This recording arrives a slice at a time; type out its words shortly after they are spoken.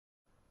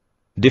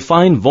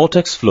Define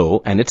vortex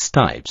flow and its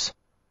types.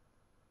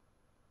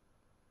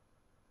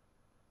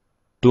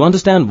 To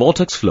understand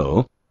vortex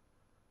flow,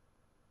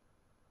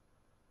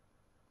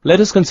 let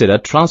us consider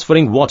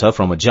transferring water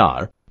from a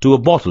jar to a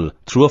bottle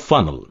through a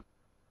funnel.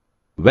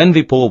 When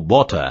we pour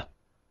water,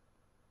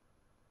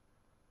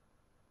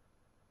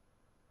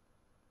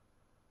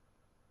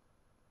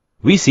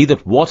 we see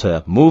that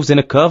water moves in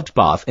a curved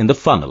path in the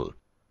funnel.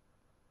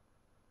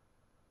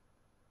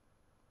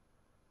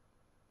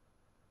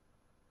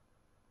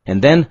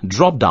 And then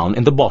drop down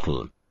in the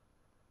bottle.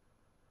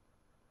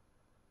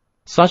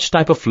 Such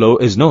type of flow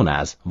is known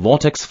as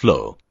vortex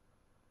flow.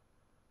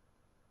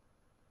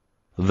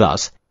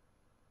 Thus,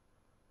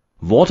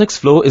 vortex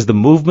flow is the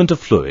movement of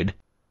fluid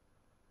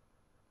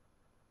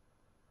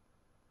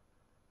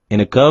in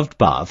a curved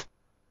path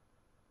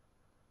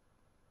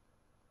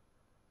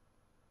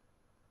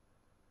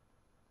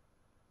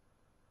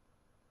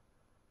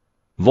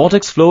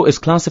Vortex flow is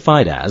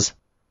classified as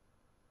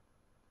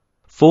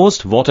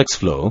forced vortex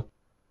flow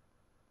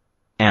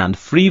and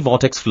free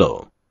vortex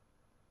flow.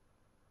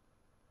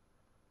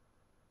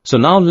 So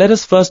now let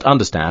us first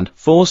understand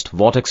forced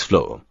vortex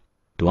flow.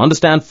 To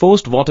understand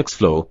forced vortex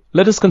flow,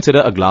 let us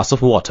consider a glass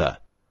of water.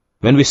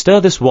 When we stir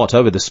this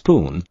water with a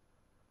spoon,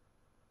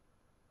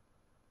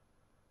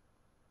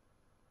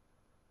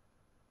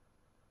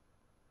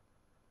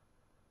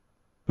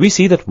 we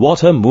see that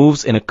water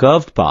moves in a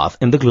curved path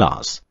in the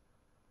glass.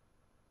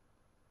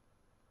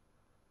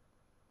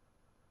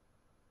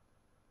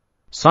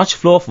 Such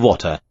flow of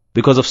water,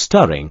 because of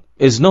stirring,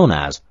 is known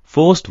as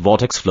forced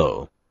vortex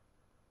flow.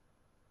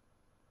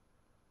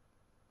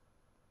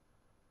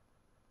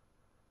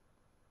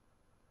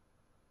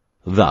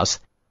 Thus,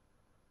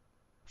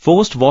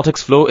 forced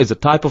vortex flow is a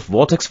type of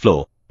vortex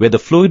flow where the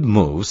fluid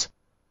moves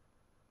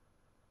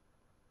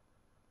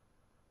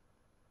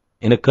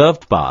in a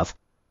curved path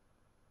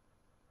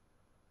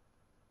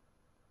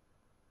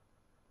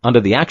under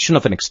the action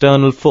of an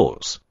external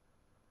force.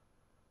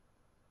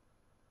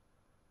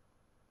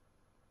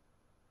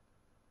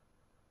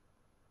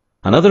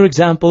 Another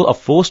example of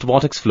forced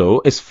vortex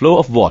flow is flow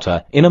of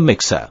water in a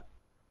mixer.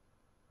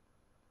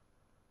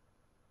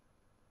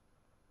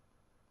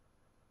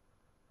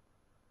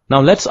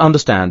 Now let's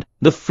understand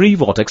the free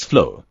vortex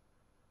flow.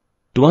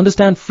 To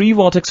understand free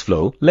vortex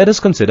flow, let us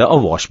consider a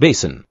wash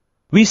basin.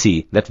 We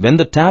see that when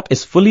the tap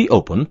is fully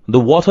open, the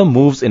water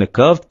moves in a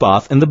curved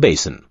path in the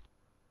basin.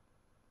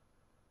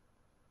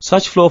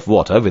 Such flow of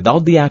water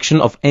without the action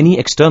of any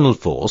external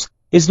force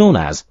is known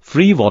as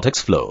free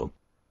vortex flow.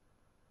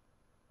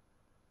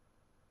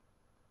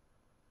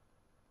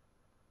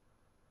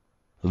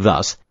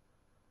 Thus,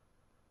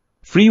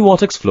 free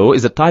vortex flow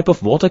is a type of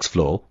vortex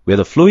flow where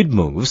the fluid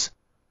moves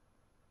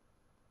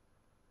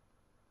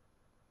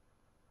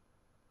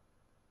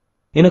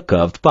in a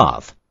curved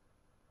path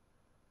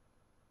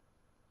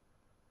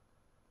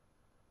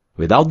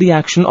without the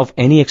action of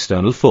any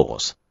external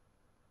force.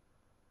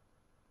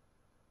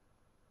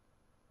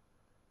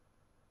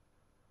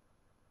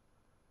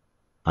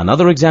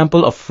 Another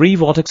example of free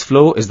vortex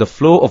flow is the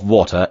flow of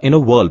water in a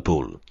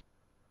whirlpool.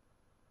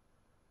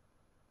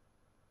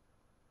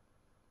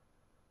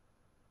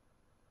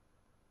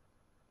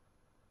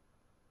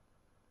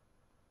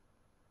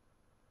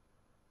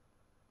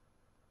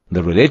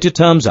 The related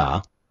terms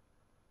are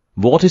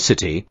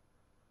vorticity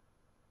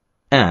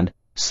and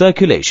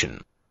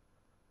circulation.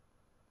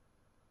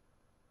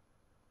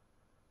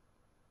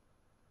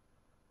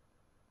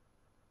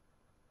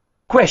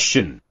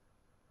 Question.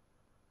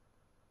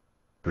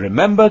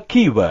 Remember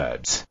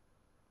keywords.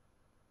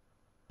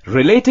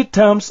 Related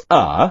terms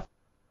are: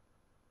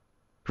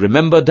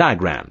 remember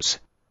diagrams,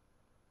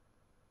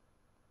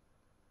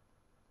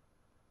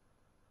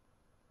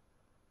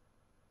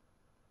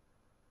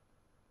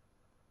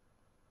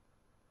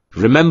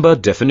 remember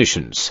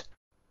definitions,